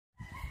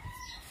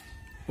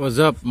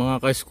What's up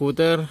mga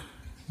ka-scooter?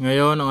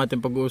 Ngayon ang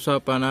ating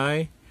pag-uusapan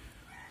ay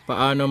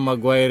paano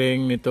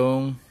mag-wiring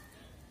nitong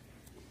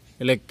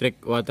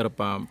electric water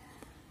pump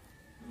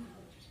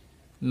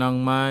ng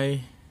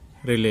may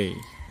relay.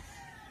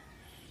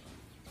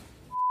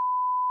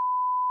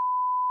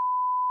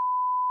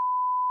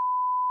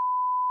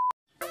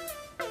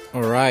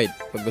 Alright,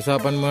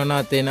 pag-usapan muna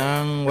natin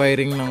ang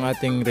wiring ng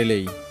ating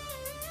relay.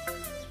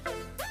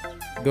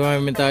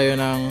 Gumamit tayo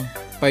ng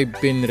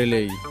 5-pin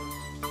relay.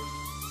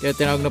 Kaya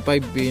tinawag na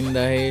 5-pin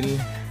dahil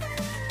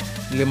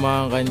 5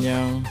 ang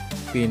kanyang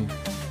pin.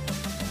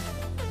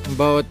 Ang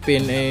bawat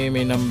pin ay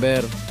may number.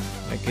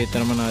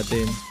 Makikita naman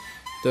natin.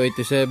 Ito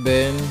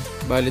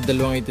 87, bali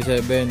dalawang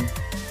 87.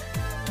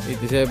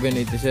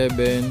 87,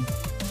 87,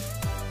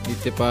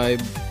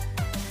 85,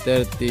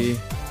 30,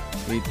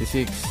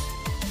 86.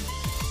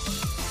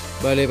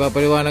 Bali,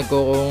 papaliwanag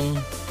ko kung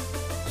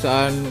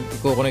saan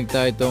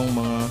ikukonekta itong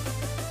mga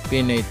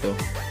pin na ito.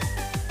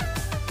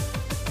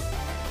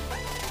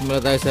 Simula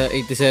tayo sa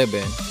 87.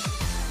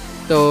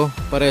 Ito,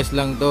 pares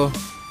lang to.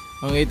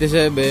 Ang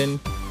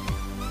 87,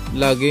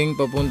 laging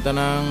papunta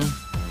ng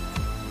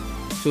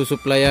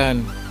susuplayan.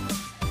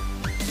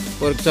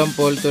 For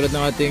example, tulad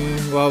ng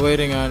ating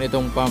wawiringan,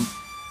 itong pump.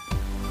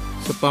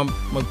 Sa pump,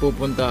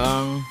 magpupunta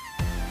ang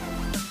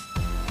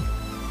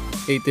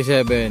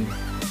 87.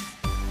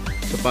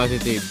 Sa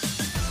positive.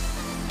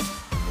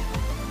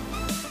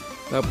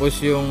 Tapos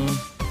yung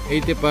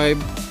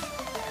 85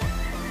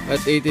 at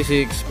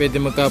 86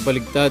 pwede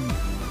magkapaligtad.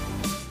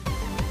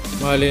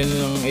 Mahalin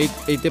ng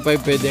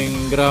 85 pwedeng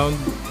ground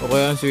o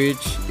kaya ang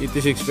switch,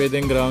 86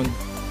 pwedeng ground,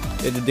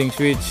 pwede ding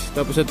switch.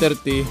 Tapos sa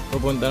 30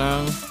 pupunta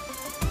ng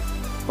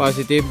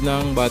positive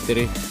ng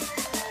battery.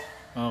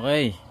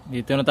 Okay,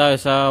 dito na tayo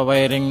sa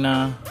wiring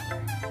na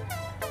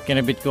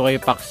kinabit ko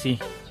kay Paxi.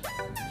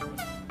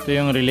 Ito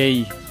yung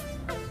relay.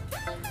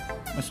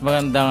 Mas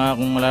maganda nga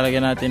kung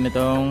malalagyan natin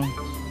itong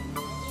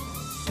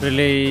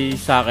relay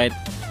socket.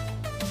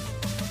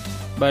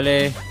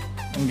 Bale,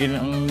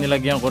 ang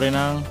nilagyan ko rin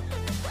ng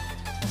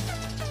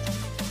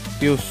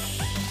fuse.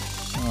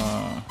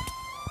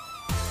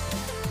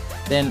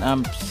 10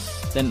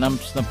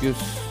 amps na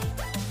fuse.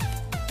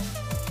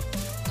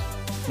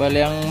 Bale,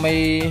 ang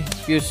may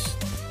fuse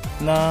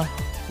na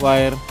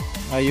wire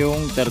ay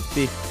yung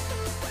 30.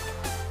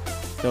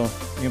 Ito,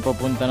 yung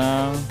papunta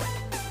ng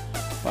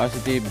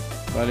positive.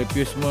 Bale,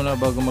 fuse muna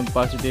bago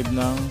mag-positive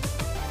ng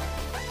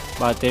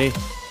battery.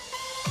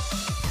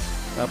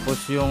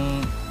 Tapos yung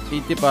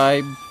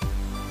 85,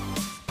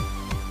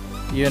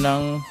 yun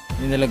ang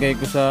inilagay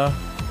ko sa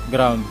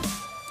ground,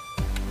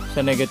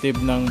 sa negative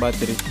ng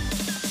battery.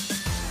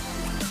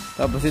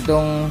 Tapos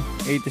itong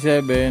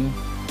 87,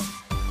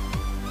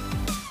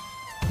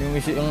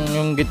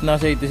 yung gitna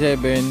sa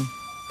 87,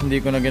 hindi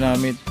ko na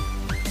ginamit.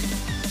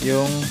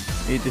 Yung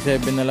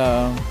 87 na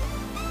lang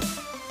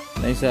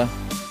na isa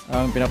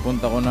ang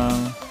pinapunta ko ng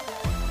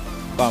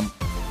pump.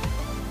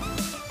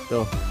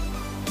 Ito,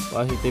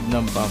 positive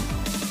ng pump.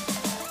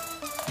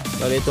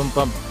 Bali, itong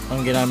pump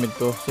ang ginamit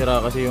ko.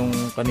 Sira kasi yung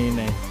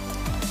kanina eh.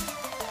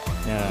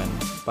 Yan,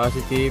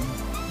 positive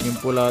yung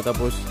pula,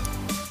 tapos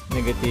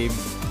negative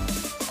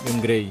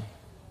yung gray.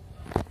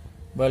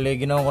 Bali,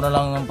 ginawa ko na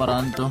lang ng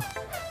paraan to.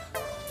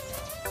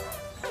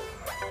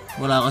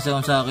 Wala kasi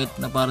akong sakit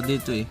na para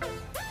dito eh.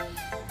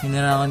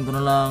 Hinirangan ko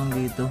na lang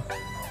dito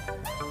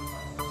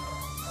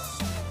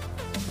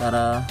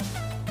para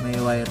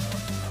may wire.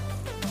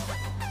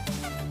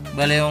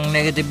 Bale, yung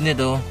negative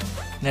nito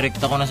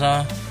nirekta ko na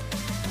sa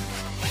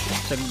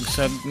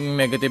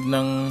negative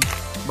ng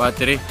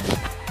battery.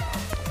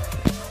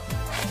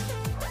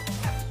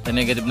 Sa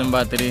negative ng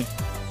battery.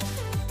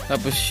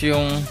 Tapos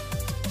yung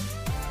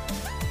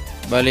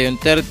bale, yung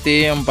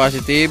 30 ang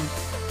positive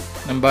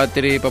ng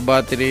battery pa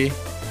battery.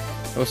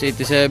 Tapos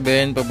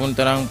 87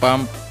 papunta ng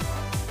pump.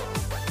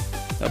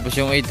 Tapos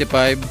yung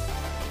 85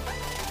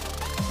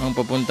 ang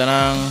papunta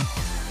ng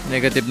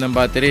negative ng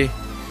battery.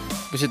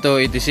 Tapos ito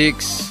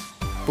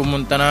 86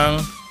 pumunta ng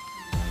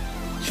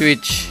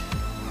switch,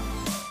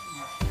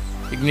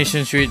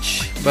 ignition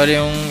switch. Bali,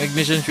 yung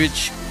ignition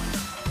switch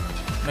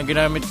na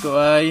ginamit ko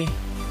ay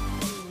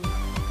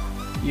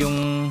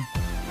yung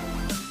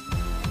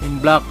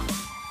black.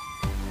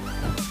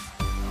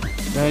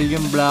 Dahil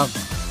yung black,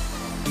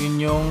 yun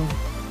yung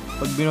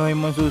pag binuhay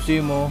mo ang susi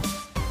mo,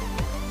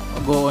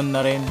 mag-on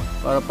na rin.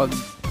 Para pag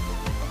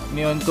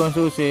ni-on ko ang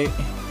susi,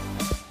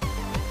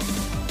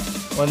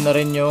 on na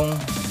rin yung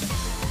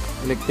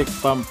electric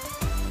pump.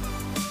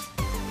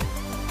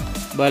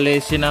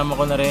 Bale, sinama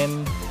ko na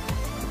rin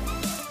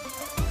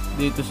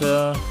dito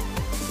sa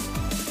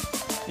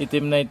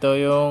itim na ito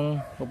yung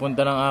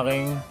pupunta ng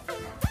aking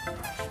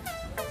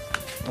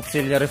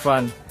auxiliary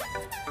fan.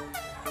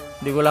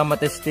 Hindi ko lang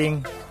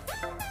matesting.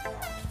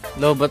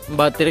 Low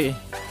battery.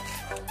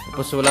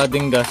 Tapos wala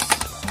ding gas.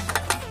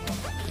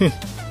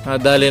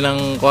 Nadali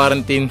ng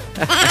quarantine.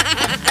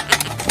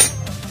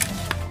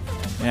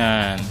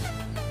 Yan.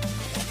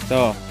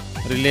 Ito,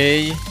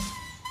 relay.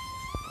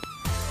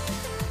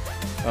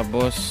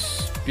 Tapos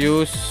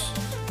fuse.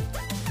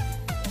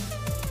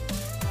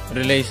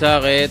 relay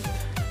socket,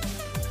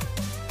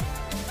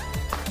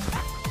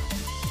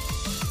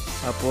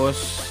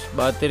 tapos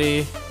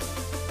battery,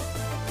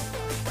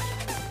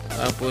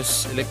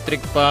 tapos electric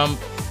pump,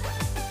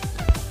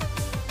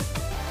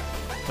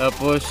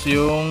 tapos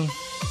yung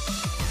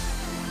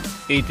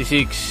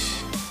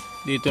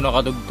 86 dito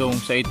nakadugtong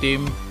sa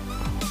itim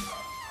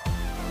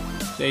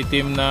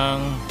ng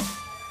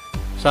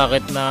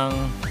socket ng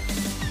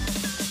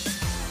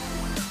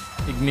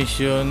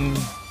ignition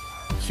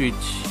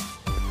switch.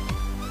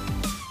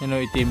 Yan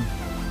o, itim.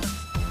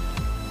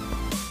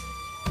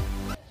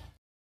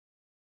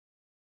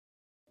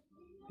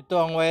 Ito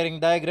ang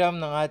wiring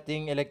diagram ng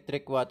ating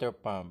electric water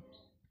pump.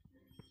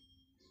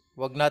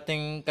 Huwag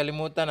nating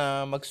kalimutan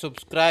na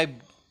mag-subscribe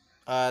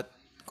at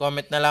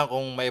comment na lang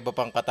kung may iba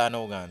pang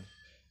katanungan.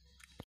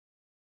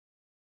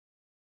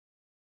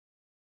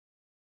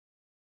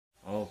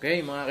 Okay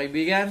mga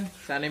kaibigan,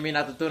 sana may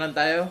natutunan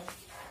tayo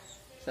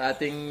sa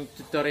ating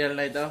tutorial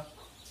na ito.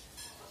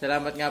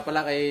 Salamat nga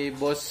pala kay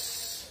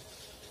Boss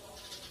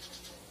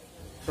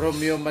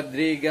Romeo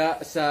Madriga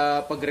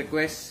sa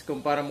pag-request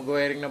kung para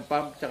mag-wiring ng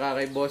pump,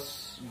 tsaka kay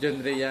Boss John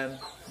Rian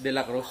de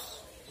la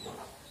Cruz.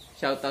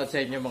 Shoutout sa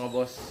inyo mga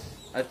boss.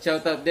 At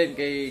shoutout din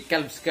kay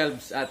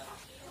Calbs at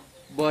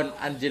Bon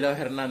Angelo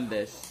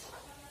Hernandez.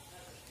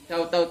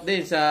 Shoutout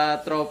din sa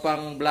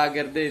tropang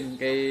vlogger din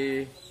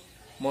kay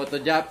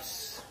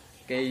Motojaps,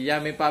 kay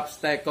Yummy Pops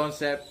Tech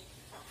Concept,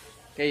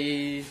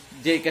 kay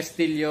Jay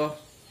Castillo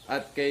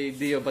at kay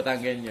Dio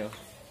Batangueño.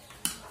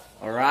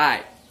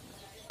 Alright.